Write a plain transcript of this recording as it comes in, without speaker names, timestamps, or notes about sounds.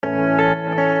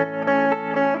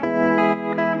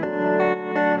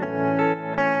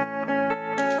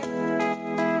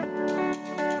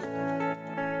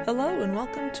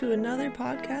to another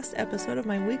podcast episode of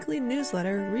my weekly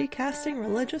newsletter, Recasting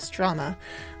Religious Drama.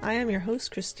 I am your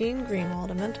host, Christine Greenwald,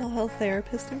 a mental health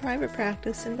therapist in private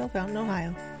practice in Bellefontaine,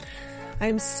 Ohio. I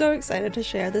am so excited to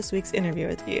share this week's interview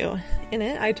with you. In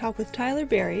it, I talk with Tyler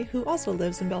Berry, who also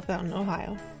lives in Bellefontaine,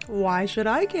 Ohio. Why should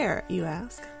I care, you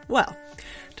ask? Well,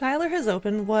 Tyler has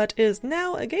opened what is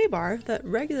now a gay bar that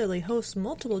regularly hosts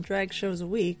multiple drag shows a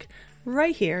week,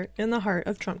 right here in the heart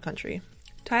of Trump country.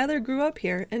 Tyler grew up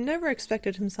here and never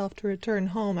expected himself to return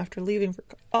home after leaving for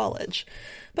college.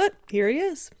 But here he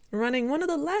is, running one of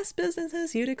the last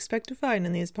businesses you'd expect to find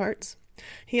in these parts.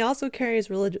 He also carries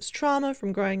religious trauma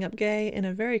from growing up gay in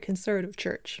a very conservative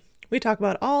church. We talk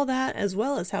about all that, as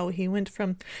well as how he went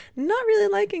from not really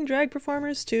liking drag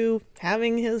performers to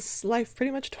having his life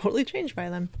pretty much totally changed by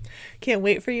them. Can't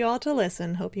wait for you all to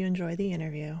listen. Hope you enjoy the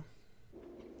interview.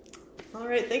 All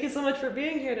right, thank you so much for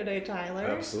being here today, Tyler.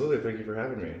 Absolutely, thank you for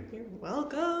having me. You're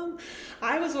welcome.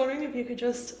 I was wondering if you could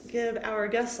just give our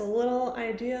guests a little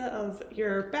idea of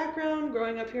your background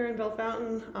growing up here in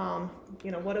Bellefontaine,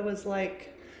 what it was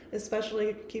like,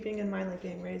 especially keeping in mind like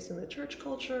being raised in the church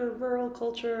culture, rural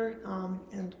culture,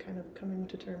 and kind of coming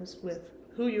to terms with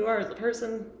who you are as a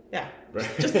person. Yeah, right.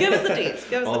 Just give us the deets.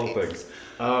 Give us all the things.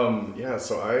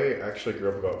 So I actually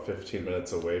grew up about 15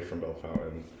 minutes away from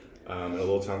Bellefontaine. In a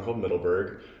little town called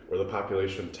Middleburg, where the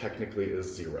population technically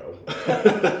is 0.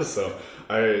 So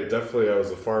I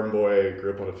was a farm boy,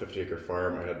 grew up on a 50-acre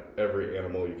farm. I had every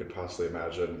animal you could possibly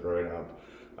imagine growing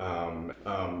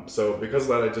up. So because of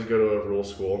that, I did go to a rural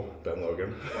school, Ben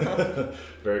Logan.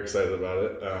 Very excited about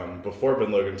it. Before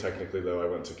Ben Logan, technically, though, I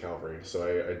went to Calvary. So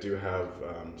I do have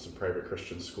some private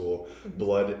Christian school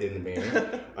blood in me.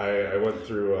 I went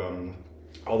through...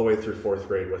 all the way through 4th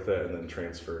grade with it, and then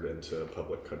transferred into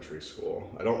public country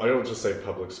school. I don't just say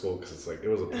public school because it's like it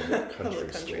was a public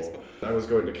country school. I was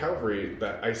going to Calvary.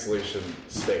 That isolation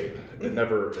stayed. It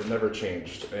never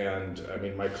changed. And I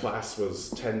mean, my class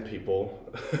was 10 people,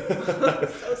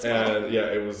 So small. And yeah,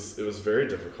 it was very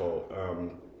difficult.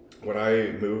 When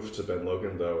I moved to Ben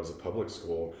Logan, though, as a public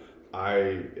school,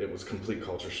 it was complete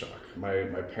culture shock. My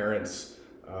parents.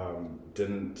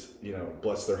 Didn't,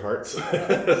 bless their hearts,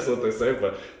 that's what they say,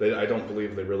 but I don't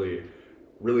believe they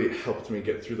really helped me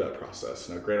get through that process.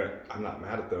 Now, granted, I'm not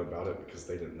mad at them about it because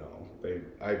they didn't know.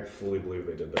 I fully believe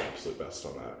they did their absolute best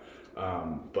on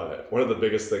that. But one of the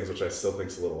biggest things, which I still think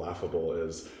is a little laughable,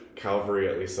 is Calvary,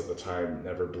 at least at the time,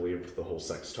 never believed the whole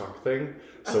sex talk thing.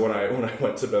 So when I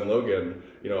went to Ben Logan,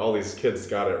 all these kids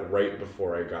got it right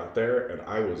before I got there, and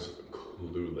I was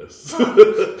clueless.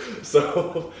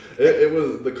 So it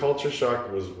was, the culture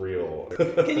shock was real.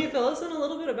 Can you fill us in a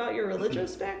little bit about your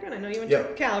religious background? I know you went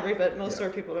to Calvary, but most of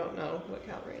our people don't know what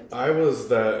Calvary is. I was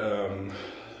that,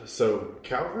 so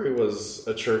Calvary was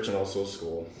a church and also a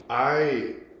school.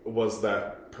 I was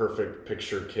that perfect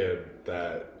picture kid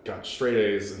that got straight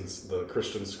A's in the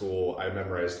Christian school. I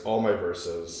memorized all my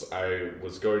verses. I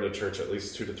was going to church at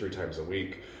least 2 to 3 times a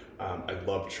week. I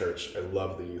loved church. I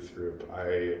loved the youth group.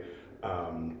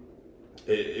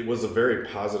 It was a very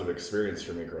positive experience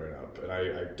for me growing up, and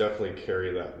I definitely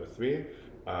carry that with me.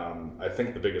 I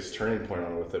think the biggest turning point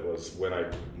on with it was when I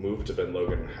moved to Ben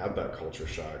Logan and had that culture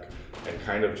shock and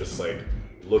kind of just like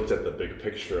looked at the big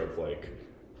picture of like,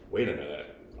 wait a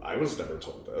minute, I was never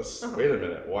told this. Wait a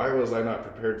minute, why was I not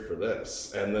prepared for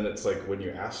this? And then it's like when you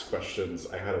ask questions,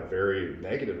 I had a very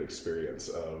negative experience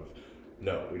of,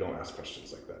 no, we don't ask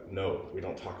questions like that. No, we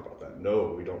don't talk about that.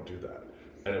 No, we don't do that.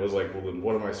 And it was like, well, then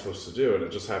what am I supposed to do? And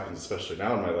it just happens, especially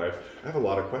now in my life, I have a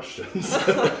lot of questions.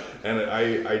 And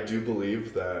I do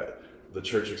believe that the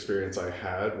church experience I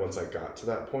had once I got to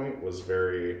that point was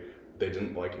they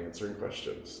didn't like answering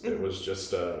questions. It was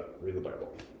just, read the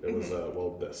Bible. It was,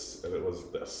 this, and it was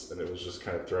this. And it was just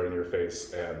kind of thrown in your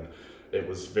face. And it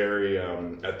was very,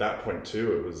 at that point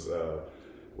too, it was,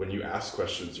 when you ask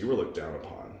questions, you were looked down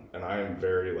upon. And I am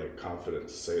very confident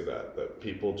to say that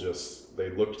people they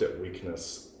looked at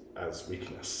weakness as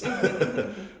weakness.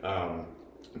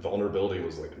 Vulnerability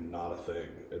was not a thing.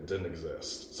 It didn't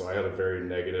exist. So I had a very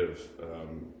negative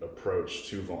approach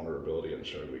to vulnerability and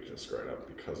showing weakness growing up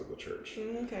because of the church.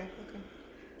 Okay.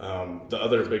 The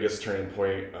other biggest turning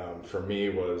point for me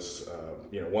was,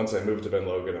 once I moved to Ben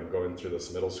Logan, I'm going through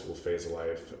this middle school phase of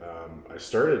life. I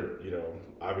started,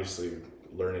 obviously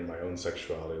learning my own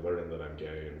sexuality, learning that I'm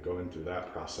gay, and going through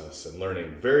that process and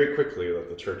learning very quickly that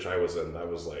the church I was in, that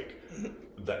was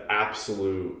the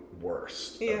absolute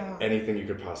worst. Yeah. Anything you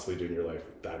could possibly do in your life,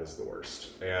 that is the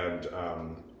worst. And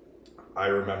I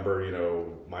remember,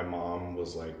 my mom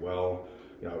was like, well,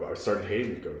 I started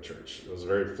hating to go to church. It was a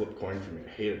very flip coin for me. I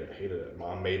hated it.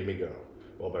 Mom made me go.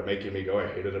 well, by making me go, I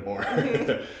hated it more.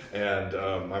 And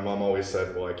my mom always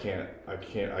said, well, I can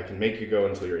make you go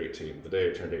until you're 18. The day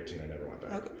I turned 18, I never went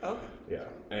back. Okay. Yeah.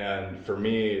 And for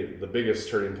me, the biggest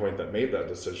turning point that made that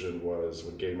decision was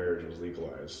when gay marriage was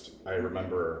legalized. I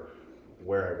remember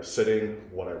where I was sitting,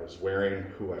 what I was wearing,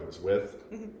 who I was with.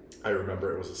 I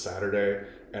remember it was a Saturday,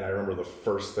 and I remember the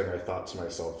first thing I thought to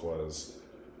myself was,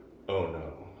 oh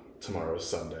no, tomorrow's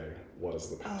Sunday. What is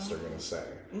the pastor going to say?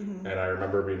 And I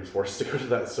remember being forced to go to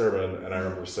that sermon, and I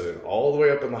remember sitting all the way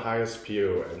up in the highest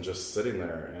pew and just sitting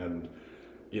there. And,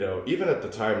 you know, even at the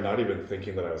time, not even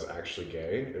thinking that I was actually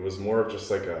gay, it was more of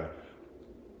just like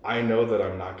I know that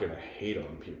I'm not going to hate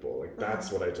on people. Like,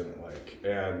 that's what I didn't like.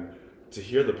 And to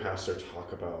hear the pastor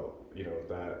talk about, you know,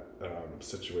 that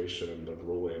situation and the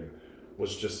ruling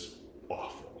was just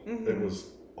awful. It was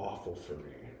awful for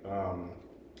me.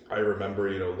 I remember,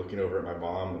 you know, looking over at my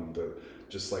mom and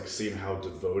just like seeing how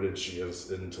devoted she is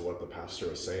into what the pastor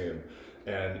was saying.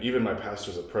 And even my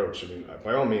pastor's approach, I mean,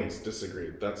 by all means, disagree.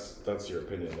 That's your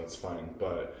opinion. That's fine.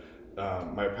 But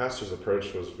my pastor's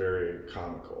approach was very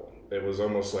comical. It was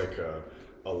almost like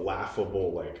a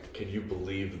laughable, like, can you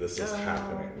believe this is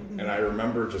happening? And I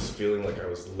remember just feeling like I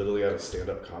was literally at a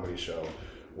stand-up comedy show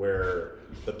where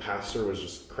the pastor was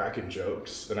just cracking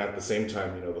jokes, and at the same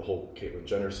time, you know, the whole Caitlyn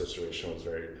Jenner situation was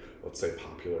very, let's say,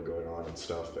 popular going on and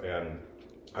stuff. And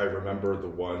I remember the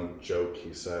one joke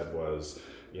he said was,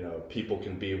 you know, people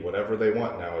can be whatever they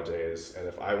want nowadays, and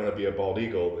if I want to be a bald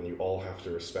eagle, then you all have to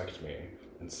respect me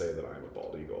and say that I'm a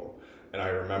bald eagle. And I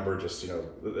remember just, you know,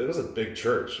 it was a big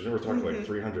church, and we were talking like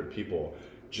 300 people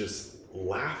just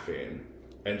laughing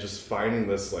and just finding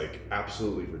this like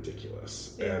absolutely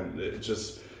ridiculous. And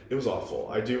it was awful.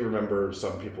 I do remember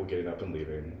some people getting up and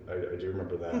leaving. I do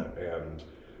remember that. And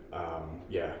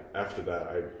after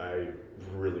that, I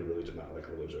really, really did not like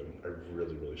religion. I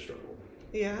really, really struggled.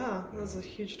 Yeah, that was a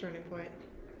huge turning point.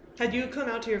 Had you come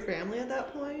out to your family at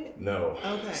that point? No.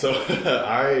 Okay. So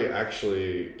I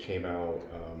actually came out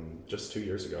just 2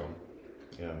 years ago.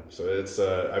 Yeah. So it's,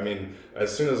 I mean,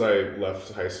 as soon as I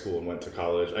left high school and went to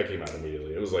college, I came out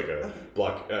immediately. It was like a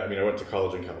block. I mean, I went to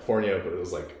college in California, but it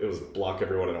was block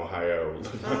everyone in Ohio,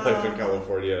 live my life in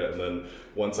California. And then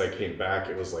once I came back,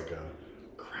 it was like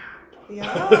crap.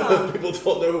 Yeah. People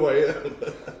don't know who I am.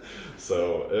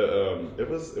 So it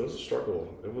was a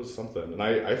struggle. It was something. And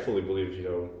I fully believe, you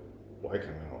know, why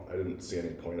come out? I didn't see any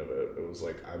point of it. It was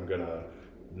like, I'm going to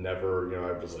never, you know,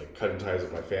 I was like cutting ties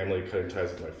with my family, cutting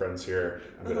ties with my friends here.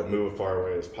 I'm going to move far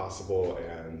away as possible,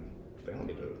 and they don't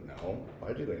need to know.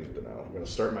 Why do they need to know? I'm going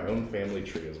to start my own family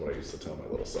tree is what I used to tell my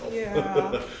little self.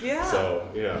 Yeah. Yeah. So,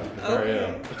 yeah, here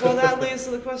I am. Well, that leads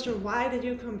to the question, why did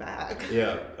you come back?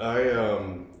 Yeah,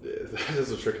 that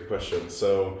is a tricky question.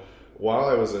 So while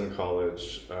I was in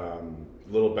college,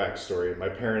 little backstory, my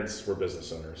parents were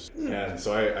business owners. And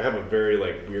so I have a very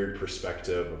like weird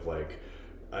perspective of like,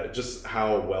 just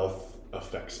how wealth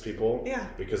affects people. Yeah.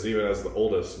 Because even as the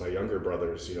oldest, my younger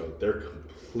brothers, you know, they're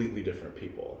completely different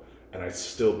people. And I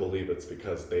still believe it's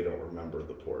because they don't remember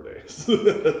the poor days.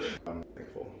 I'm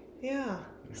thankful. Yeah.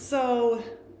 So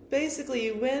basically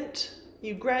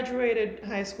you graduated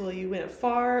high school, you went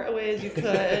far away as you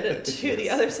could to the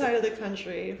other side of the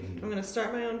country. I'm going to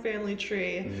start my own family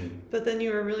tree. But then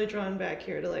you were really drawn back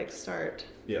here to like start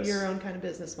your own kind of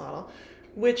business model,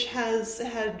 which has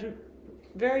had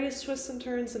various twists and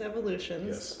turns and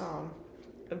evolutions,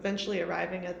 eventually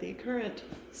arriving at the current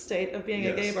state of being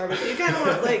a gay bar. But you kind of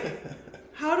want like,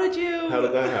 how did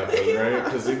that happen, right?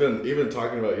 Because even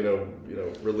talking about you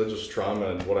know religious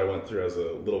trauma and what I went through as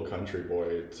a little country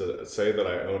boy, to say that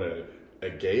I own a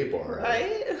gay bar,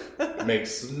 right?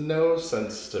 makes no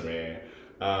sense to me.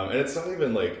 And it's not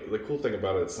even like, the cool thing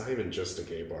about it, it's not even just a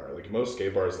gay bar. Like most gay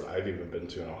bars that I've even been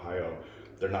to in Ohio,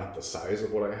 they're not the size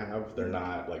of what I have. They're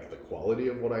not like the quality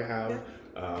of what I have.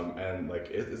 And like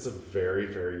it's a very,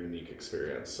 very unique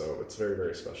experience. So it's very,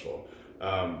 very special.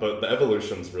 But the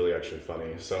evolution's really actually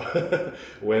funny. So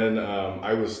when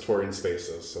I was touring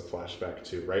spaces, so flashback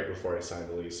to right before I signed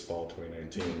the lease, fall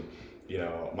 2019, you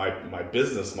know, my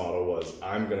business model was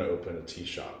I'm going to open a tea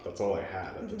shop. That's all I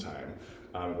had at the time.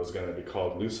 It was going to be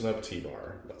called Loosen Up Tea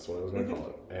Bar. That's what I was going to call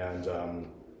it. And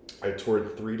I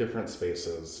toured 3 different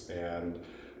spaces, and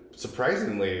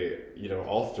surprisingly, you know,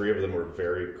 all 3 of them were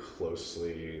very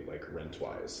closely like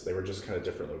rent-wise. They were just kind of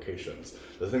different locations.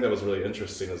 The thing that was really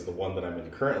interesting is the one that I'm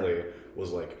in currently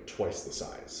was like twice the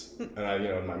size. And I, you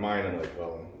know, in my mind, I'm like,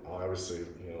 well, I'll obviously,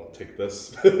 you know, take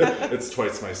this. It's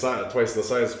twice the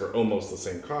size for almost the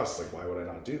same cost. Like, why would I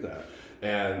not do that?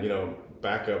 And,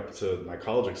 back up to my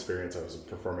college experience, I was a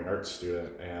performing arts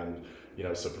student, and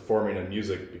so performing and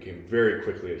music became very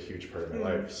quickly a huge part of my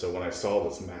life. So when I saw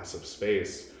this massive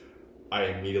space, I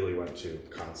immediately went to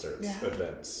concerts,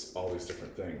 events, all these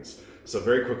different things. So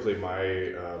very quickly,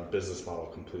 my business model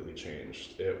completely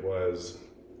changed. It was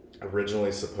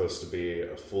originally supposed to be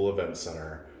a full event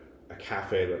center, a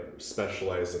cafe that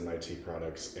specialized in my tea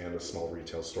products, and a small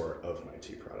retail store of my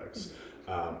tea products.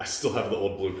 I still have the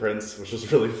old blueprints, which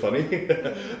was really funny.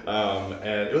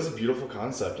 And it was a beautiful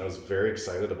concept. I was very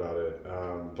excited about it.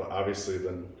 But obviously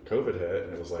then COVID hit,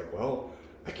 and it was like, well,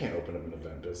 I can't open up an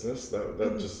event business.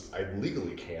 That just, I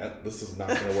legally can't. This is not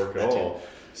going to work at all.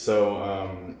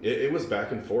 So it was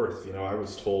back and forth. I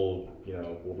was told,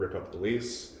 we'll rip up the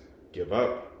lease, give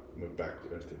up, move back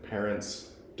with the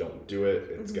parents. Don't do it.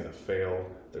 It's going to fail.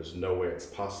 There's no way it's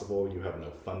possible. You have no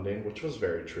funding, which was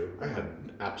very true. I had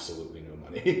absolutely no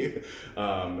money.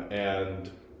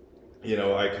 And,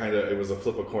 it was a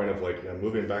flip a coin of like,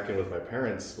 moving back in with my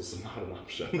parents was not an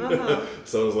option.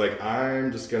 So it was like,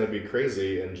 I'm just going to be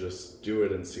crazy and just do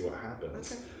it and see what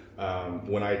happens.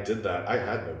 When I did that, I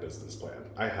had no business plan.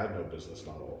 I had no business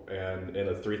model. And in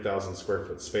a 3,000 square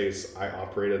foot space, I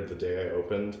operated the day I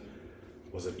opened.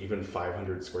 Was it even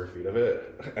 500 square feet of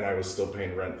it? And I was still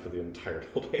paying rent for the entire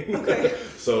building.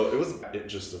 So it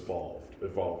just evolved.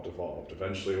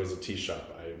 Eventually it was a tea shop.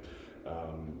 I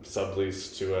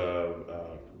subleased to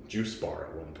a juice bar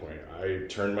at one point. I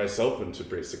turned myself into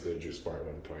basically a juice bar at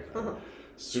one point.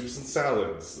 Soups and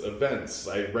salads, events.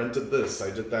 I rented this,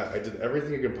 I did that. I did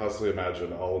everything you can possibly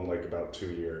imagine all in like about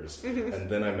 2 years. And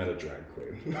then I met a drag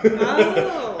queen.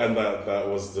 And that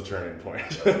was the turning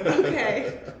point.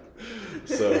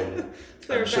 So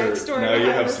I'm sure now you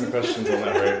have some questions on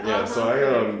that, right? Yeah. So I,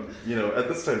 at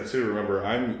this time too, remember,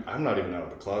 I'm not even out of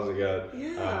the closet yet.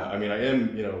 I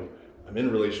am, I'm in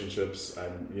relationships.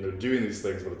 I'm, doing these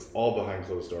things, but it's all behind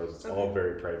closed doors. It's all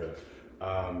very private.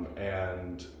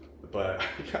 But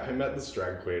I met this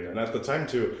drag queen, and at the time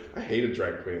too, I hated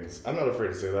drag queens. I'm not afraid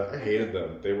to say that. I hated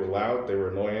them. They were loud, they were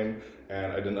annoying,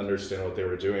 and I didn't understand what they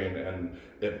were doing. And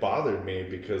it bothered me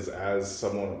because as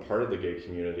someone a part of the gay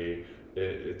community,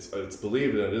 it's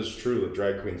believed, and it is true, that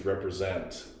drag queens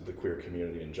represent the queer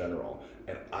community in general.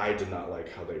 And I did not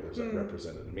like how they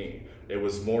represented me. It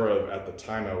was more of, at the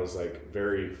time, I was like,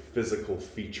 very physical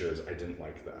features. I didn't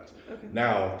like that.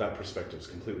 Now, that perspective's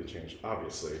completely changed,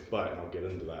 obviously, but I'll get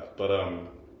into that. But,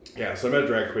 so I met a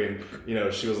drag queen.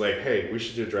 She was like, hey, we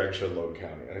should do a drag show in Logan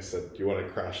County. And I said, do you want to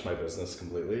crash my business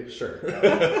completely? Sure.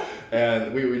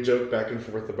 And we joked back and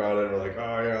forth about it, and we're like,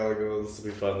 oh yeah, this will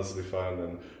be fun.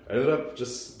 And I ended up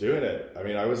just doing it. I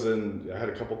mean, I had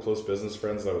a couple close business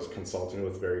friends that I was consulting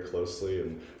with very closely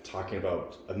and talking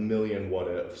about a million what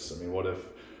ifs. I mean, what if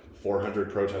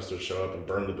 400 protesters show up and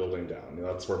burn the building down?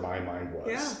 That's where my mind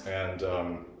was.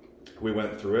 And we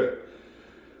went through it.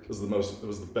 It was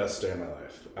the best day of my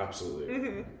life.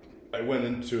 Absolutely. I went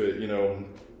into it,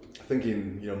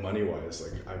 thinking, money-wise,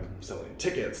 like, I'm selling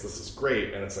tickets, this is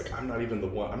great, and it's like, I'm not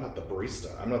the barista,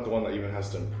 I'm not the one that even has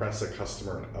to impress a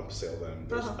customer and upsell them.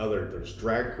 There's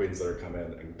drag queens that are coming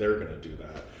in, and they're gonna do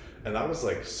that. And that was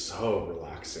like so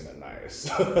relaxing and nice.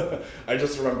 I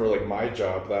just remember like my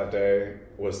job that day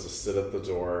was to sit at the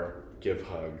door, give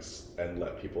hugs, and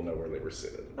let people know where they were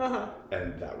seated.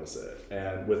 And that was it.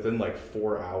 And within like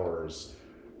 4 hours,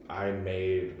 I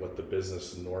made what the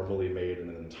business normally made in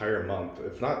an entire month,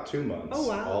 if not 2 months,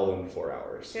 all in 4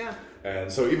 hours. And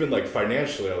so even like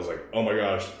financially, I was like, oh my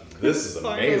gosh, this is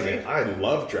amazing. I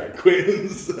love drag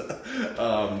queens.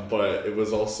 But it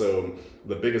was also,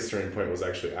 the biggest turning point was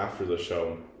actually after the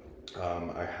show.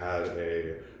 I had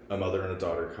a mother and a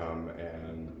daughter come,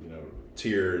 and,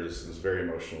 tears. It was very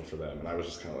emotional for them. And I was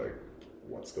just kind of like,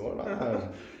 what's going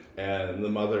on? And the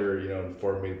mother,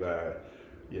 informed me that,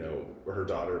 her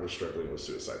daughter was struggling with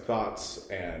suicide thoughts,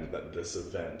 and that this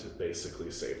event basically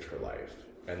saved her life.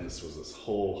 And this was this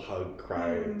whole hug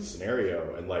cry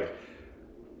scenario, and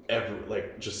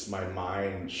just my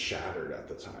mind shattered at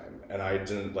the time. And I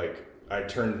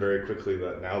turned very quickly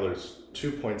that now there's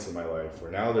 2 points in my life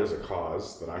where now there's a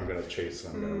cause that I'm going to chase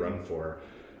and I'm going to run for,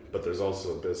 but there's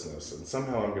also a business, and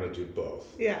somehow I'm going to do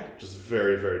both. Just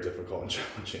very, very difficult and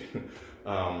challenging.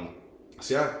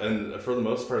 And for the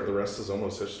most part, the rest is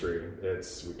almost history.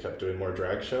 We kept doing more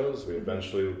drag shows. We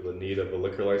eventually, the need of a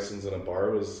liquor license in a bar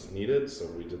was needed, so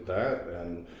we did that.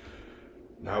 And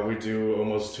now we do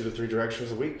almost 2 to 3 drag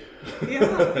shows a week.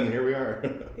 And here we are.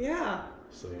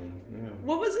 So,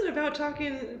 What was it about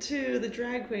talking to the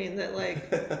drag queen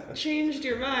that changed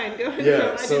your mind going from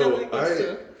I do not like this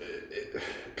to...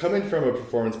 coming from a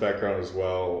performance background as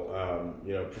well,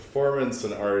 performance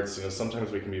and arts,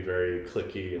 sometimes we can be very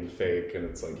cliquey and fake, and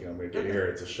it's like, I'm going to get here,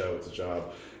 it's a show, it's a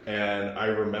job. And I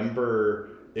remember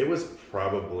it was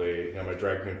probably, my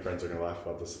drag queen friends are going to laugh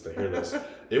about this if they hear this,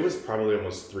 it was probably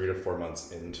almost 3 to 4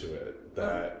 months into it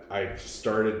that I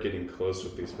started getting close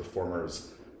with these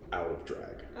performers out of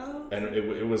drag. Oh. And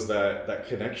it was that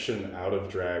connection out of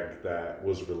drag that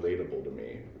was relatable to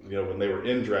me. When they were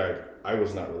in drag, I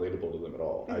was not relatable to them at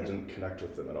all. Mm-hmm. I didn't connect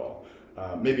with them at all.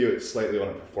 Maybe slightly on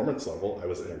a performance level, I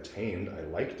was entertained, I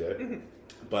liked it, mm-hmm.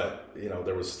 but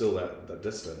there was still that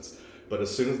distance. But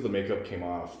as soon as the makeup came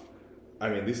off,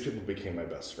 these people became my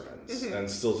best friends, mm-hmm. and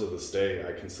still to this day,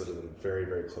 I consider them very,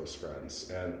 very close friends.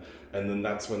 And then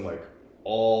that's when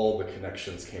all the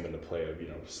connections came into play of,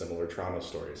 similar trauma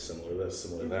stories, similar this,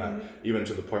 similar mm-hmm. that, even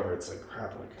to the point where it's like,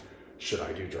 crap, should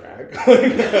I do drag?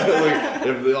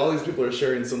 If all these people are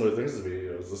sharing similar things to me,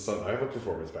 I have a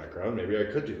performance background, maybe I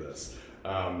could do this.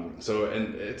 And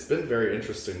it's been very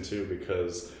interesting too,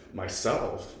 because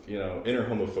myself, inner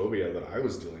homophobia that I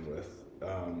was dealing with,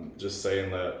 just saying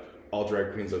that all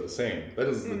drag queens are the same. That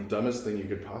is the dumbest thing you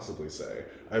could possibly say.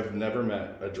 I've never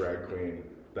met a drag queen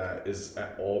that is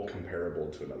at all comparable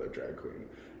to another drag queen.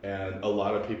 And a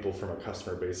lot of people from a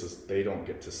customer basis, they don't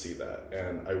get to see that.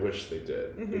 And I wish they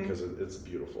did, mm-hmm. because it's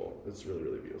beautiful. It's really,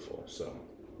 really beautiful. So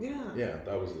yeah,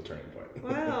 that was the turning point.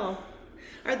 Wow.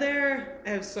 I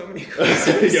have so many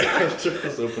questions. Yeah, I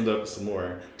just opened up some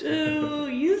more. Do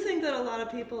you think that a lot of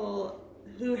people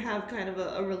who have kind of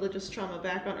a religious trauma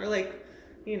background, or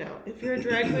if you're a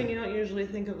drag queen, you don't usually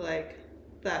think of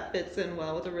that fits in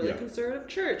well with a really conservative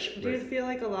church. Do you feel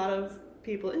like a lot of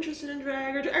people interested in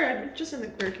drag or just in the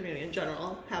queer community in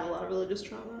general have a lot of religious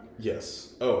trauma?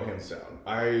 Yes. Oh, hands down.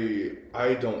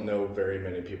 I don't know very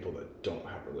many people that don't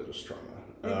have religious trauma.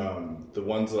 Mm-hmm. The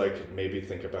ones that I could maybe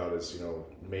think about is,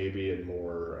 maybe in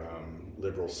more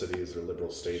liberal cities or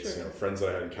liberal states, sure. Friends that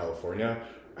I had in California,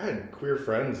 I had queer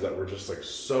friends that were just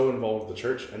so involved with the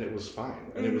church, and it was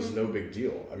fine, and mm-hmm. it was no big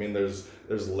deal.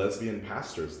 There's lesbian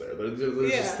pastors there.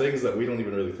 There's just things that we don't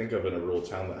even really think of in a rural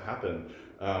town that happen.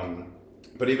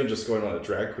 But even just going on a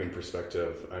drag queen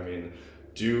perspective,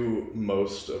 do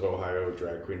most of Ohio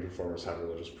drag queen performers have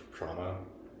religious trauma?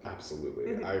 Absolutely.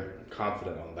 Mm-hmm. I'm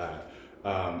confident on that.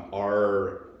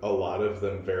 Are a lot of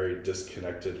them very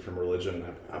disconnected from religion and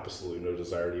have absolutely no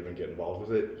desire to even get involved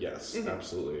with it? Yes, mm-hmm.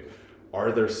 absolutely.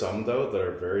 Are there some, though, that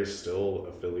are very still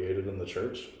affiliated in the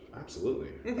church? Absolutely.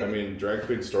 Mm-hmm. Drag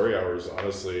queen story hours,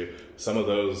 honestly, some of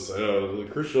those,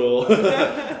 crucial,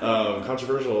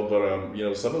 controversial,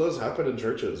 but, some of those happen in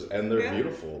churches, and they're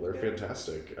beautiful. They're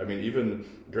fantastic. Even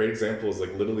great examples,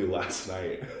 literally last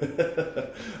night,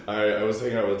 I was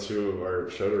hanging out with two of our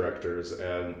show directors,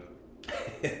 and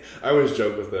I always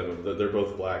joke with them that they're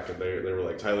both black, and they were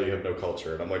like, Tyler, you have no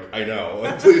culture. And I'm like, I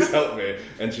know, please help me.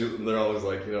 And they're always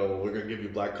like, we're going to give you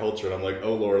black culture. And I'm like,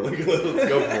 oh Lord, let's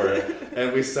go for it.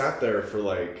 And we sat there for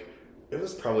it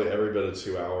was probably every bit of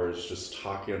 2 hours just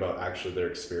talking about actually their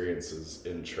experiences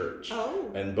in church.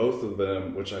 Oh. And both of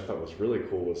them, which I thought was really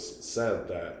cool, said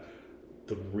that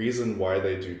the reason why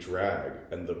they do drag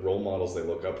and the role models they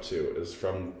look up to is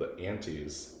from the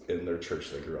aunties in their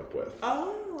church they grew up with.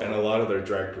 Oh. And a lot of their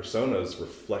drag personas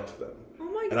reflect them. Oh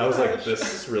my gosh. And I was like, this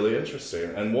is really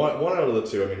interesting. And one out of the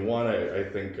two, one, I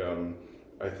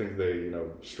think they,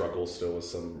 struggle still with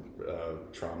some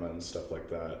trauma and stuff like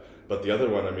that. But the other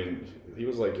one, he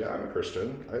was like, yeah, I'm a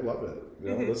Christian. I love it.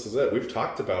 Mm-hmm. This is it. We've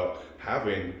talked about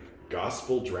having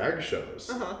gospel drag shows.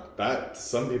 Uh-huh. That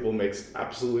some people makes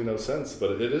absolutely no sense,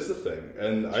 but it is a thing.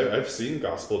 And I've seen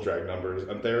gospel drag numbers,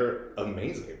 and they're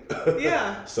amazing.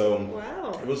 Yeah. So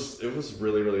wow. It was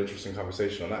really, really interesting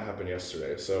conversation, and that happened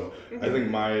yesterday. So mm-hmm.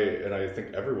 I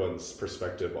think everyone's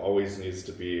perspective always needs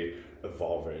to be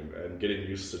evolving and getting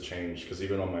used to change, because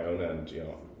even on my own end,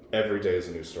 every day is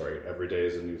a new story. Every day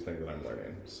is a new thing that I'm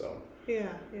learning. So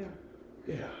yeah.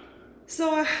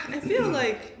 So I feel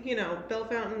like,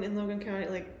 Bellefontaine in Logan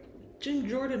County, Jim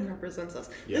Jordan represents us.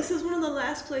 Yeah. This is one of the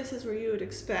last places where you would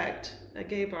expect a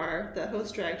gay bar that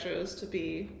hosts drag shows to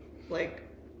be,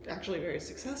 actually very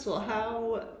successful.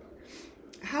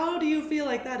 How do you feel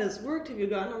like that has worked? Have you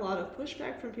gotten a lot of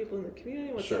pushback from people in the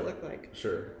community? What's that look like?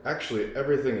 Sure. Actually,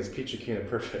 everything is peachy keen and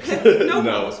perfect.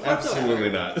 No, absolutely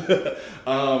not.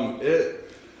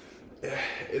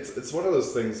 It's one of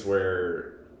those things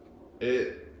where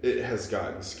it has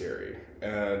gotten scary,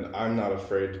 and I'm not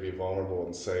afraid to be vulnerable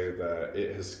and say that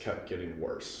it has kept getting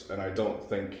worse. And I don't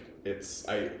think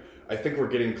I think we're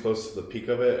getting close to the peak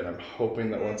of it, and I'm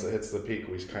hoping that once it hits the peak,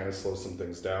 we kind of slow some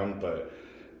things down. But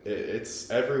it's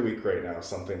every week right now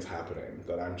something's happening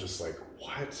that I'm just like,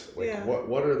 what? Like, Yeah.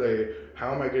 what are they?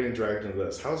 How am I getting dragged into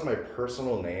this? How is my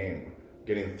personal name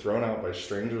getting thrown out by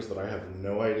strangers that I have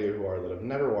no idea who are, that have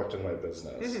never walked in my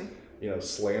business,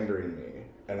 slandering me?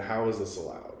 And how is this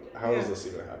allowed? How is this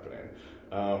even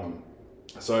happening?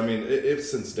 So, I mean, it's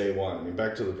since day one. I mean,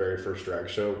 back to the very first drag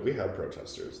show, we had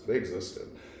protesters. They existed.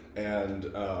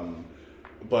 And,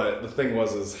 but the thing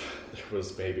is there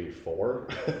was maybe 4.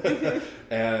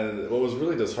 And what was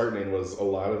really disheartening was a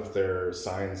lot of their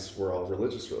signs were all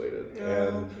religious related.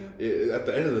 At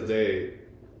the end of the day,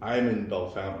 I'm in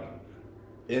Bellefontaine.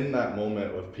 In that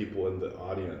moment of people in the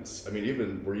audience, I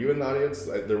mean, were you in the audience?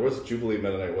 There was Jubilee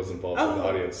Mennonite was involved in the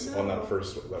audience on that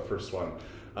first one.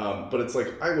 But it's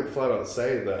like, I would flat out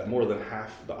say that more than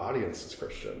half the audience is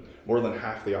Christian. More than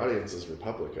half the audience is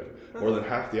Republican. More than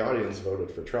half the audience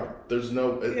voted for Trump. There's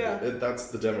no, that's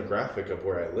the demographic of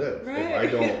where I live. Right. If I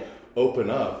don't open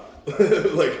up,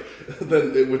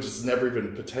 then it would just never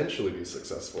even potentially be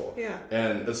successful. Yeah.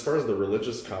 And as far as the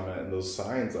religious comment and those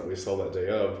signs that we saw that day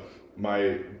of,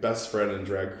 my best friend and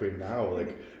drag queen now,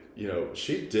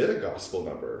 she did a gospel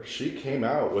number. She came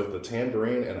out with a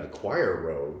tambourine and a choir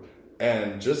robe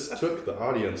and just took the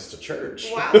audience to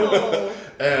church. Wow.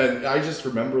 And I just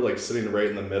remember sitting right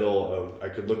in the middle of, I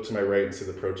could look to my right and see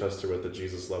the protester with the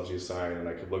Jesus loves you sign, and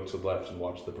I could look to the left and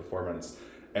watch the performance.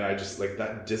 And I just,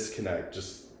 that disconnect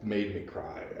just made me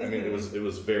cry. I mean, it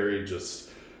was very just,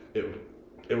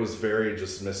 it was very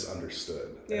just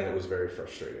misunderstood. And it was very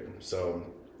frustrating. So,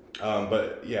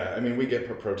 but yeah, I mean, we get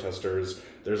protesters.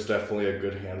 There's definitely a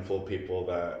good handful of people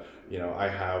that, I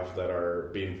have that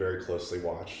are being very closely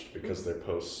watched because their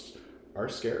posts are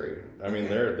scary. I mean,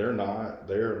 they're not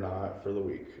for the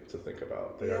weak to think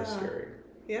about. They are scary.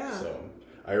 Yeah. So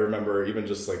I remember even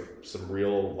just some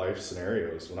real life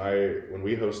scenarios when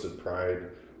we hosted Pride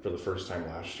for the first time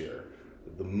last year.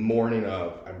 The morning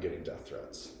of, I'm getting death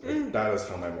threats. That is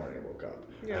how my morning woke up.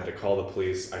 I had to call the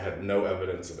police. I had no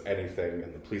evidence of anything,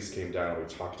 and the police came down. We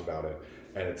talked about it,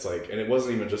 and it's and it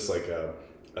wasn't even just I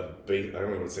don't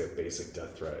even want to say a basic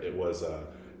death threat. It was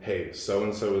hey, so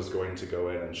and so is going to go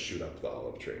in and shoot up the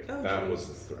olive tree. That was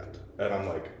the threat, and I'm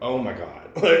like, oh my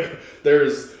god,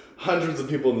 there's hundreds of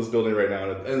people in this building right now,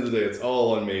 and at the end of the day, it's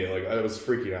all on me. I was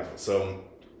freaking out. So,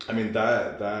 I mean,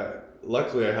 that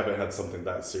luckily I haven't had something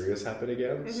that serious happen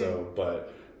again. So,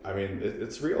 but I mean,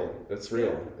 it's real. It's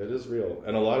real. It is real.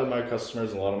 And a lot of my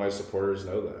customers and a lot of my supporters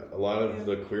know that. A lot of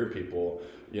the queer people,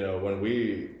 when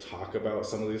we talk about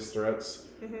some of these threats,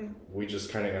 we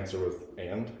just kind of answer with,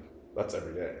 and that's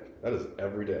every day. That is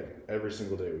every day. Every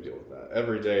single day we deal with that.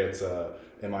 Every day it's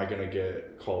am I going to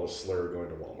get called a slur going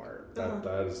to Walmart?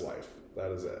 That is life.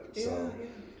 That is it. Yeah, so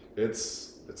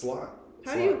it's a lot.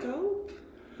 How do you cope?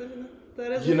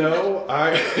 That is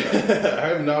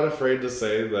I'm not afraid to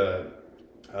say that,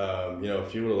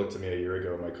 if you would have looked at me a year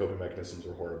ago, my coping mechanisms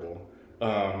were horrible.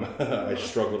 I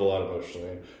struggled a lot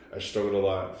emotionally. I struggled a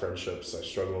lot in friendships. I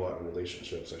struggled a lot in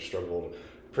relationships. I struggled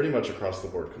pretty much across the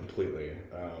board completely.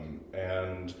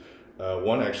 And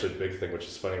one actually big thing, which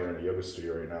is funny, we're in a yoga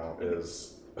studio right now,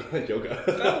 is yoga.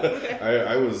 Oh, okay.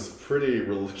 I was pretty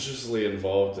religiously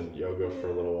involved in yoga for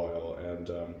a little while, and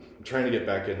I'm trying to get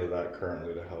back into that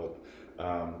currently to help.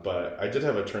 But I did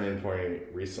have a turning point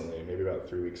recently, maybe about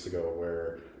 3 weeks ago,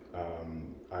 where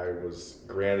I was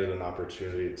granted an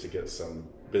opportunity to get some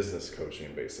business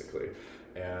coaching, basically.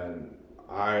 And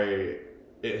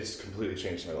it has completely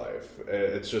changed my life.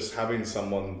 It's just having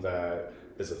someone that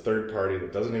is a third party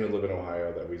that doesn't even live in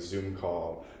Ohio, that we Zoom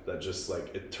call, that just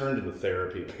it turned into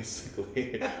therapy,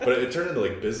 basically. But it turned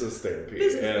into business therapy.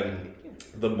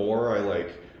 The more I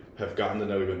have gotten to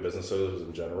know even business owners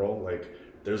in general,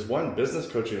 there's business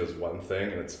coaching is one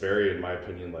thing, and it's very, in my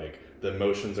opinion, the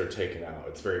emotions are taken out.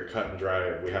 It's very cut and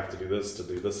dry. We have to do this to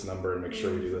do this number and make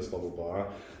sure we do this, blah, blah, blah.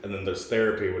 And then there's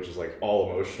therapy, which is all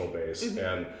emotional based.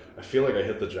 And I feel like I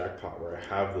hit the jackpot where I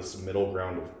have this middle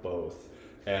ground of both.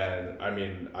 And I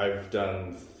mean, I've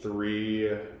done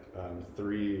three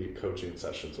coaching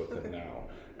sessions with him now.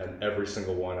 And every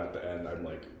single one at the end, I'm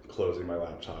closing my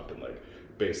laptop and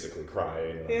basically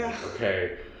crying. And I'm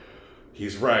okay,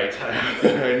 he's right.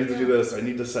 I need to do this. I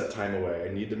need to set time away.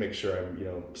 I need to make sure I'm,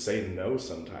 say no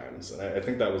sometimes. And I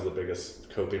think that was the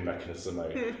biggest coping mechanism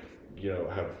I,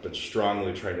 have been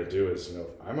strongly trying to do is, if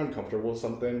I'm uncomfortable with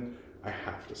something, I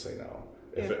have to say no.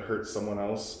 If it hurts someone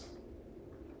else,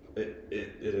 it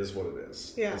is what it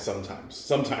is. Yeah. Sometimes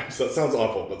that sounds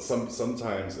awful, but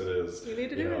sometimes it is. You need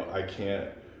to do it.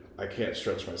 I can't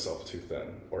stretch myself too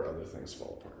thin, or other things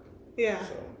fall apart. Yeah.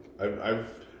 So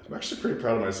I'm actually pretty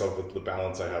proud of myself with the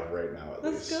balance I have right now, at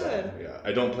That's least. good. So, yeah,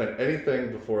 I don't plan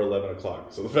anything before 11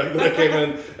 o'clock. So the fact that I came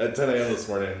in at 10 a.m. this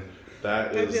morning,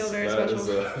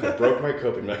 I broke my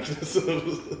coping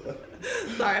mechanisms.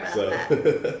 Sorry about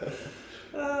that.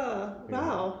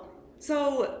 Wow.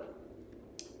 So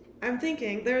I'm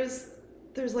thinking there's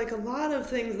like a lot of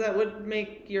things that would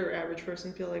make your average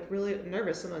person feel like really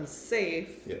nervous and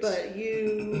unsafe. Yes. But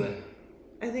you,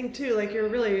 I think too, like you're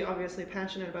really obviously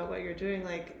passionate about what you're doing.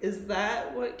 Like, is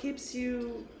that what keeps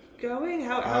you going?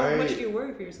 How much do you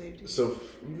worry for your safety? So,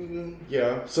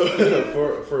 yeah. So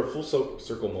for a full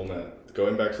circle moment,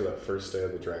 going back to that first day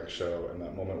of the drag show and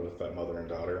that moment with that mother and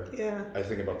daughter, I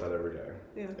think about that every day.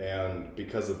 Yeah. And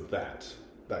because of that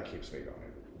keeps me going.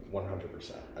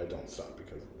 100%. I don't stop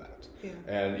because of that. Yeah.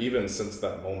 And even since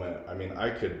that moment, I mean, I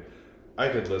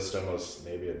could list almost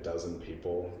maybe a dozen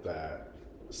people that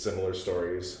similar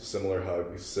stories, similar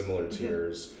hugs, similar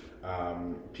tears,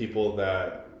 people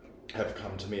that have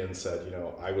come to me and said, you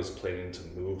know, I was planning to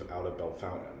move out of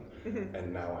Bellefontaine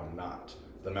and now I'm not.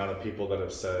 The amount of people that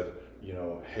have said, you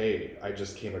know, hey, I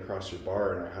just came across your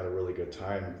bar and I had a really good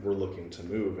time. We're looking to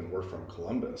move and we're from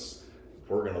Columbus.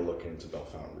 We're going to look into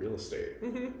Bellefontaine real estate.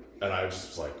 And I just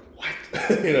was like,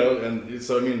 what? You know, and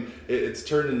so, I mean, it's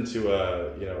turned into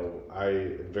you know, I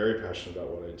am very passionate about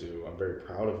what I do. I'm very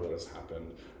proud of what has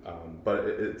happened. But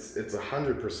it's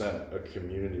 100% a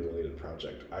community related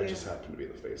project. I just happen to be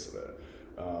the face of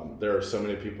it. There are so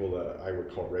many people that I would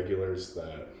call regulars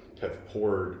that have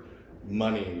poured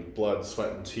money, blood,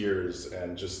 sweat, and tears,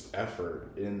 and just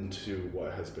effort into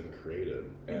what has been created.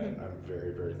 And I'm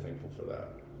very, very thankful for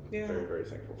that. Yeah. Very, very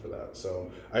thankful for that.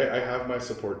 So I have my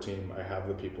support team. I have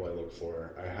the people I look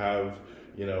for. I have,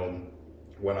 you know,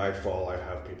 when I fall, I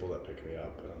have people that pick me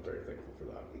up, and I'm very thankful for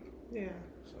that. Yeah.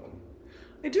 So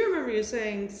I do remember you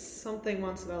saying something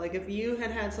once about, like, if you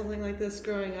had something like this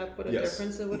growing up, what a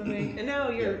difference it would have made. And now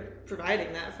you're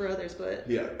providing that for others, but...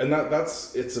 Yeah, and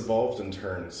that's it's evolved in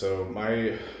turn. So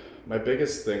my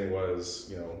biggest thing was,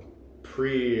 you know,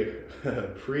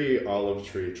 pre olive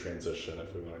tree transition,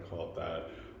 if we want to call it that.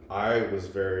 I was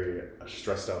very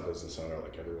stressed out business owner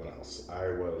like everyone else. I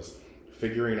was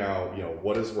figuring out, you know,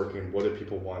 what is working, what do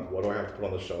people want, what do I have to put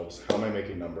on the shelves, how am I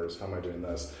making numbers, how am I doing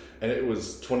this? And it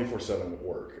was 24/7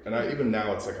 work. And even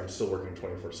now it's like I'm still working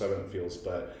 24/7 it feels,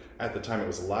 but at the time it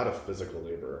was a lot of physical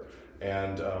labor.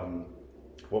 And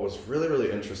what was really,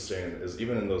 really interesting is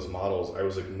even in those models, I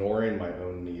was ignoring my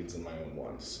own needs and my own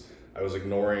wants. I was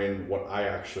ignoring what I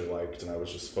actually liked, and I was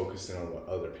just focusing on what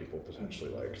other people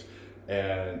potentially liked.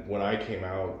 And when I came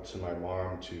out to my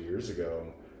mom 2 years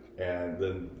ago, and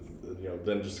then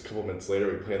just a couple minutes later,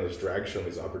 we planned this drag show and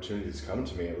these opportunities come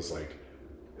to me, it was like,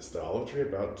 is the olive tree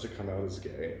about to come out as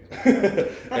gay?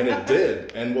 And it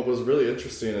did. And what was really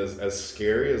interesting is, as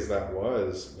scary as that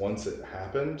was, once it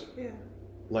happened,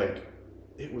 like,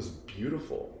 it was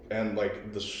beautiful. And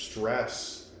like the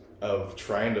stress of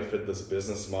trying to fit this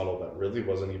business model that really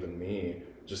wasn't even me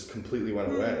just completely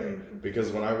went away.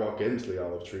 Because when I walk into the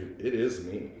olive tree, it is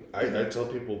me. I tell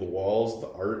people the walls,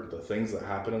 the art, the things that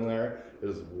happen in there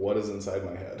is what is inside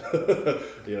my head.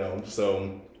 You know,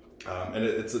 so and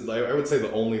it's like, I would say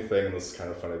the only thing, and this is kind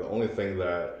of funny, the only thing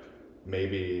that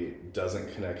maybe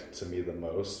doesn't connect to me the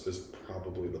most is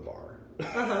probably the bar.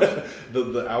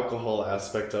 The alcohol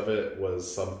aspect of it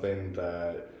was something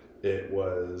that it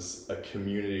was a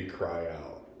community cry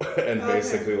out. And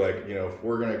basically, like, you know, if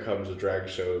we're going to come to drag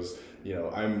shows, you know,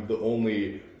 I'm the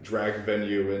only drag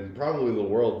venue in probably the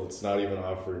world that's not even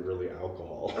offering really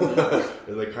alcohol.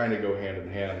 They kind of go hand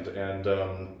in hand. And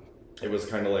it was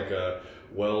kind of like a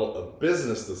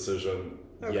business decision.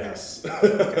 Okay. Yes.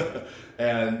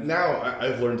 And now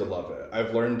I've learned to love it.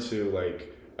 I've learned to,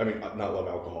 like, I mean, not love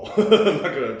alcohol. I'm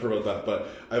not going to promote that, but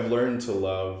I've learned to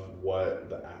love what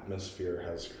the atmosphere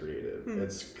has created.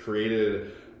 It's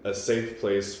created a safe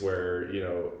place where, you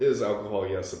know, is alcohol,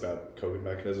 yes, a bad coping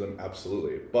mechanism?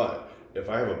 Absolutely. But if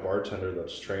I have a bartender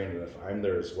that's trained, and if I'm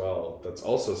there as well, that's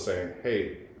also saying,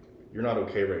 hey, you're not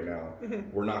okay right now.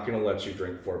 We're not going to let you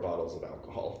drink 4 bottles of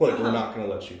alcohol. Like, we're not going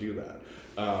to let you do that.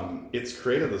 It's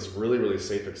created this really, really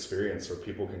safe experience where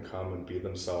people can come and be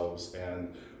themselves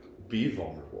and be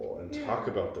vulnerable and talk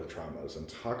about their traumas and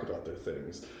talk about their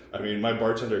things. I mean, my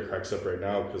bartender cracks up right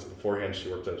now because beforehand she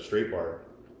worked at a straight bar.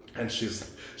 And she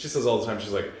says all the time,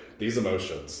 she's like, these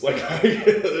emotions, like,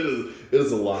 it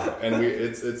is a lot. And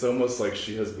it's almost like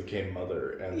she has became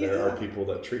mother, and there are people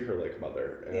that treat her like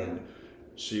mother. And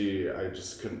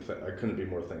I couldn't be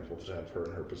more thankful to have her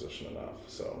in her position enough.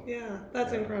 So yeah,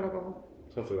 that's incredible.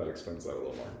 Hopefully that explains that a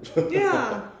little more.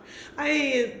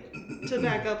 To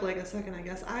back up like a second, I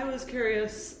guess, I was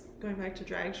curious going back to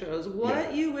drag shows,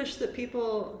 what you wish that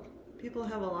people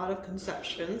have a lot of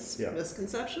conceptions,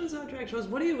 misconceptions about drag shows.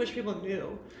 What do you wish people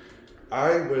knew?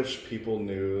 I wish people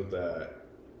knew that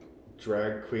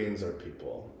drag queens are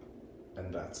people,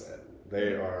 and that's it.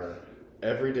 They are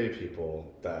everyday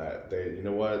people that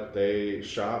they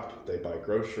shop, they buy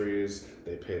groceries,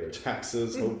 they pay their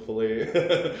taxes, hopefully.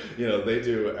 They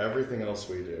do everything else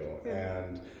we do.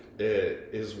 And it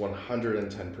is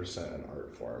 110% an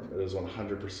art form. It is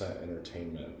 100%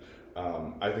 entertainment.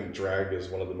 I think drag is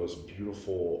one of the most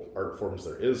beautiful art forms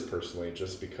there is, personally,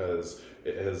 just because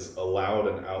it has allowed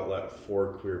an outlet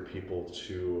for queer people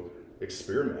to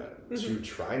experiment, to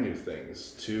try new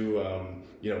things, to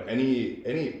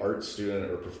any art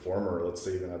student or performer, let's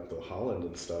say even at the Holland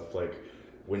and stuff, like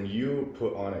when you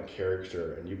put on a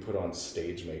character and you put on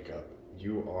stage makeup,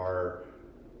 you are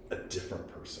a different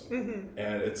person.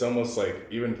 And it's almost like,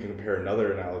 even compare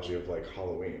another analogy of like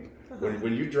Halloween.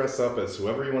 When you dress up as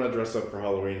whoever you want to dress up for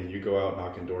Halloween and you go out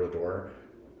knocking door to door,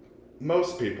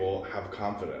 most people have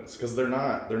confidence because they're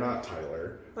not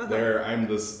Tyler. I'm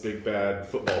this big bad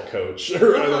football coach. That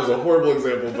was a horrible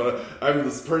example, but I'm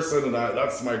this person and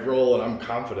that's my role and I'm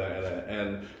confident in it.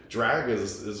 And drag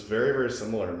is very, very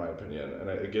similar in my opinion. And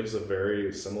it gives a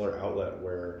very similar outlet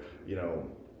where,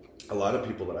 a lot of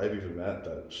people that I've even met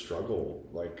that struggle,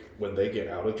 like when they get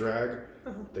out of drag,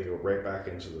 they go right back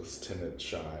into this timid,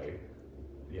 shy,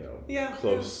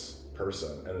 close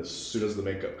person. And as soon as the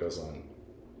makeup goes on,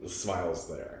 the smile's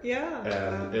there.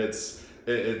 And it's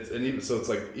even so, it's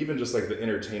like even just like the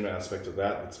entertainment aspect of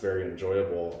that's very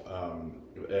enjoyable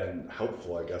and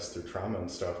helpful, I guess, through trauma and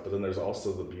stuff. But then there's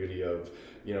also the beauty of,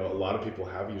 a lot of people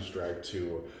have used drag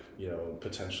to,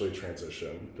 potentially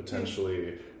transition,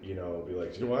 potentially, be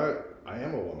like, you know what, I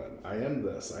am a woman, I am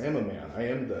this, I am a man, I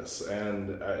am this.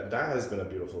 And that has been a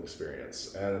beautiful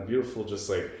experience, and beautiful, just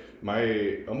like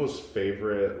my almost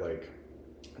favorite, like,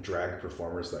 drag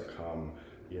performers that come,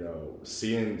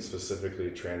 seeing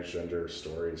specifically transgender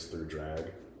stories through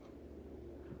drag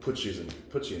puts you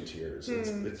in tears.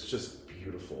 It's just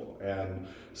beautiful. And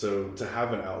so to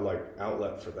have an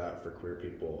outlet for that for queer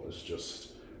people is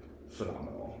just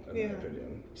phenomenal in my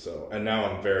opinion. So, and now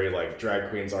I'm very like, drag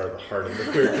queens are the heart of the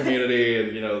queer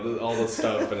community, and all this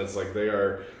stuff, and it's like they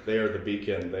are the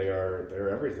beacon, they're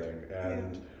everything,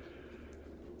 and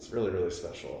it's really, really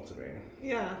special to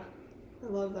me. I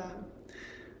love that.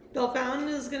 Bellefontaine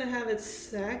is going to have its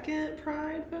second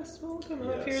Pride Festival coming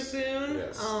up here soon.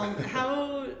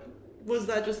 How was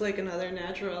that just like another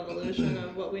natural evolution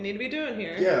of what we need to be doing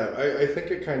here? I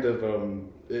think it kind of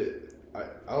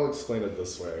I'll explain it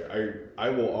this way. I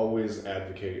will always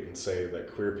advocate and say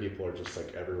that queer people are just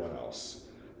like everyone else.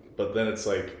 But then it's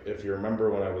like, if you remember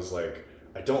when I was like,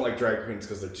 I don't like drag queens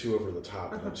because they're too over the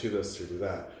top, and they're too this, too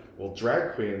that. Well,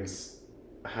 drag queens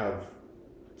have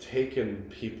taken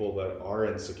people that are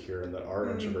insecure and that are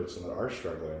introverts and that are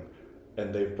struggling,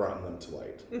 and they've brought them to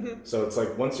light. So it's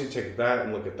like, once you take that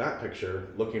and look at that picture,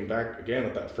 looking back again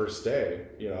at that first day,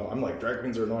 I'm like, drag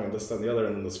queens are annoying, this, that, and the other,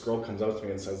 and then this girl comes up to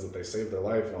me and says that they saved their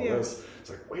life and all this. It's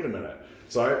like, wait a minute.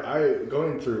 So I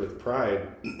going through with Pride,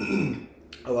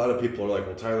 a lot of people are like,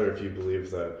 well, Tyler, if you believe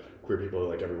that queer people are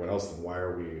like everyone else, then why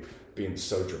are we being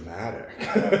so dramatic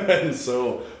and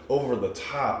so over the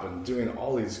top and doing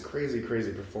all these crazy,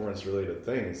 crazy performance related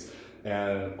things?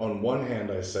 And on one hand,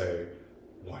 I say,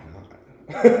 why not?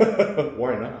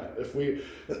 Why not? If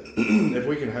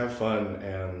we can have fun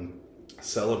and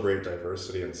celebrate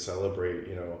diversity and celebrate,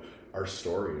 our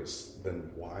stories, then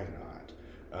why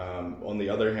not? On the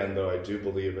other hand, though, I do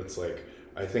believe it's like,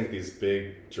 I think these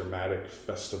big dramatic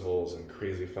festivals and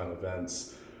crazy fun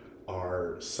events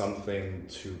are something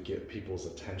to get people's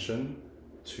attention,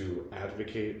 to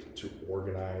advocate, to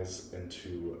organize, and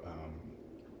to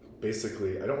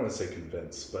basically, I don't want to say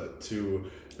convince, but to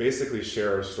basically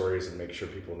share our stories and make sure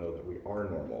people know that we are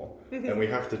normal. And we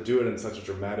have to do it in such a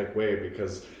dramatic way,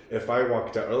 because if I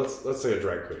walked out, or let's say a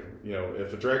drag queen,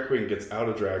 if a drag queen gets out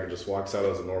of drag and just walks out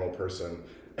as a normal person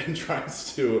and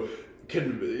tries to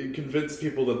convince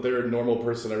people that they're a normal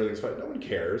person, everything's fine, no one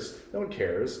cares.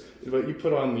 But you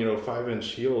put on 5-inch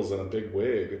heels and a big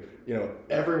wig,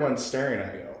 everyone's staring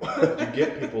at you to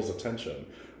get people's attention.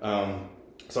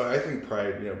 So I think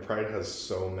Pride has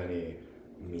so many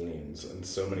meanings and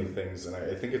so many things, and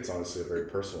I think it's honestly a very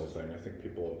personal thing. I think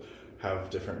people have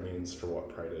different meanings for what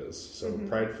Pride is. So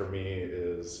Pride for me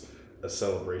is a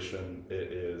celebration.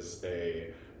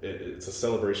 It's a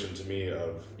celebration to me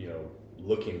of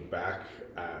looking back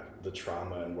at the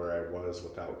trauma and where I was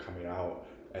without coming out,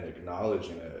 and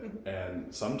acknowledging it,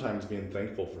 and sometimes being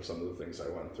thankful for some of the things I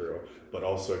went through, but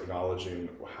also acknowledging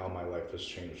how my life has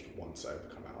changed once I've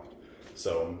come out.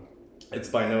 So it's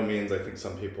by no means, I think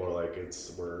some people are like,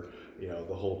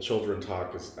 the whole children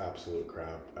talk is absolute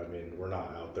crap. I mean, we're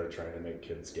not out there trying to make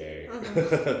kids gay.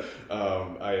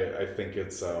 I think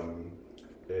it's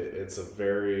a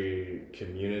very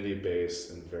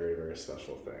community-based and very, very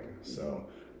special thing. So,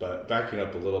 but backing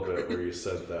up a little bit where you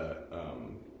said that,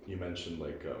 you mentioned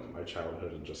like my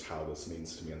childhood and just how this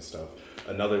means to me and stuff.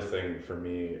 Another thing for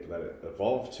me that it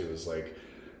evolved to is like,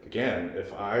 again,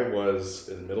 if I was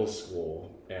in middle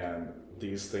school and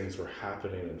these things were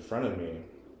happening in front of me,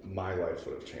 my life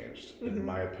would have changed. In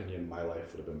my opinion, my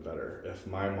life would have been better. If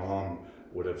my mom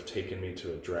would have taken me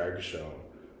to a drag show,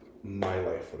 my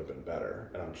life would have been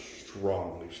better. And I'm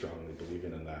strongly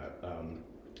believing in that.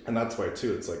 And that's why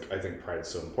too, it's like, I think pride's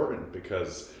so important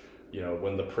because,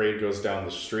 when the parade goes down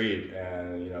the street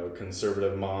and,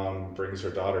 conservative mom brings her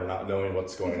daughter not knowing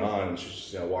what's going on, and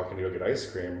she's just, walking to go get ice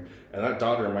cream, and that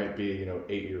daughter might be,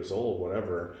 8 years old,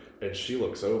 whatever, and she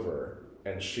looks over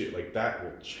and that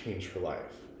will change her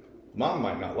life. Mom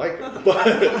might not like it, but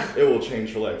it will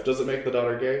change her life. Does it make the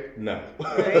daughter gay? No.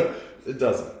 Right. It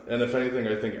doesn't. And if anything,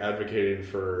 I think advocating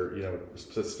for,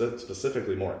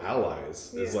 specifically more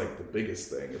allies is like the biggest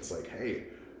thing. It's like, hey,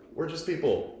 we're just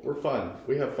people. We're fun.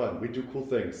 We have fun. We do cool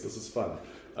things. This is fun.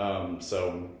 I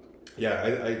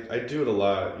do it a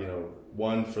lot,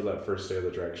 one for that first day of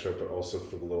the drag show, but also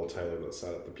for the little Tyler that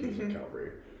sat at the pews in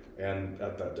Calvary and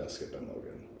at that desk at Ben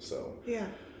Logan. So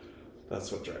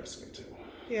that's what drives me too.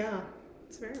 Yeah,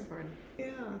 it's very important.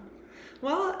 Yeah.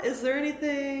 Well, is there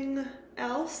anything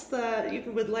else that you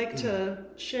would like to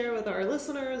share with our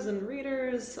listeners and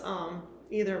readers,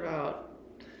 either about,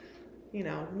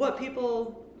 what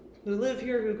people who live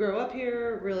here, who grow up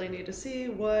here, really need to see?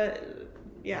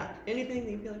 Anything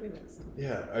that you feel like we missed?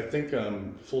 Yeah, I think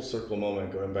full circle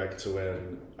moment going back to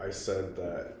when I said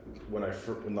that when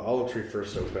the Olive Tree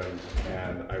first opened,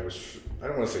 and I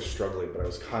don't want to say struggling, but I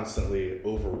was constantly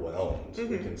overwhelmed,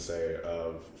 we can say,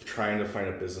 of trying to find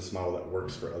a business model that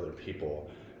works for other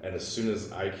people. And as soon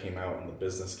as I came out and the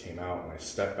business came out, and I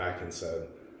stepped back and said,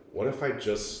 what if I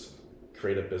just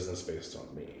create a business based on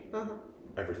me?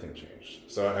 Everything changed.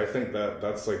 So I think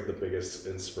that's like the biggest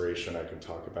inspiration I can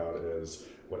talk about is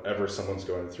whatever someone's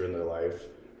going through in their life,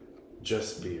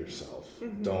 just be yourself.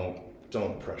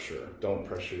 Don't pressure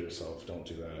yourself. Don't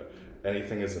do that.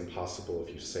 Anything is impossible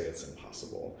if you say it's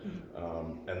impossible.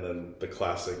 And then the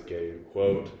classic gay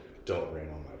quote, don't rain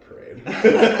on my parade.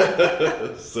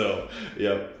 So,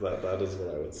 that is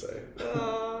what I would say.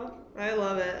 Oh, I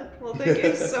love it. Well, thank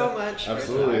you so much.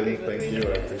 Absolutely, and thank you.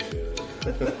 I appreciate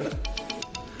it.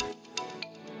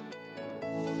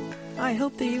 I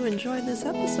hope that you enjoyed this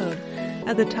episode.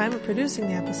 At the time of producing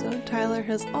the episode, Tyler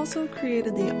has also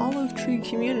created the Olive Tree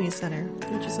Community Center,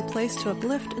 which is a place to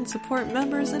uplift and support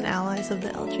members and allies of the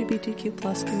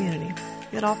LGBTQ+ community.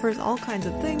 It offers all kinds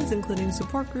of things, including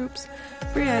support groups,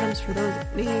 free items for those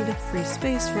that need, free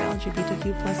space for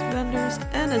LGBTQ+ vendors,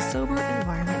 and a sober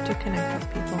environment to connect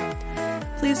with people.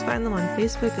 Please find them on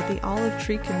Facebook at the Olive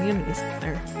Tree Community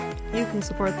Center. You can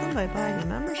support them by buying a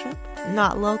membership.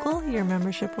 Not local, your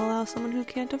membership will allow someone who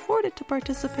can't afford it to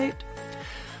participate.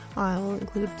 I will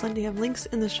include plenty of links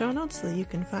in the show notes so that you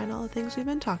can find all the things we've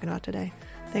been talking about today.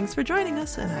 Thanks for joining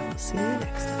us, and I will see you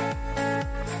next time.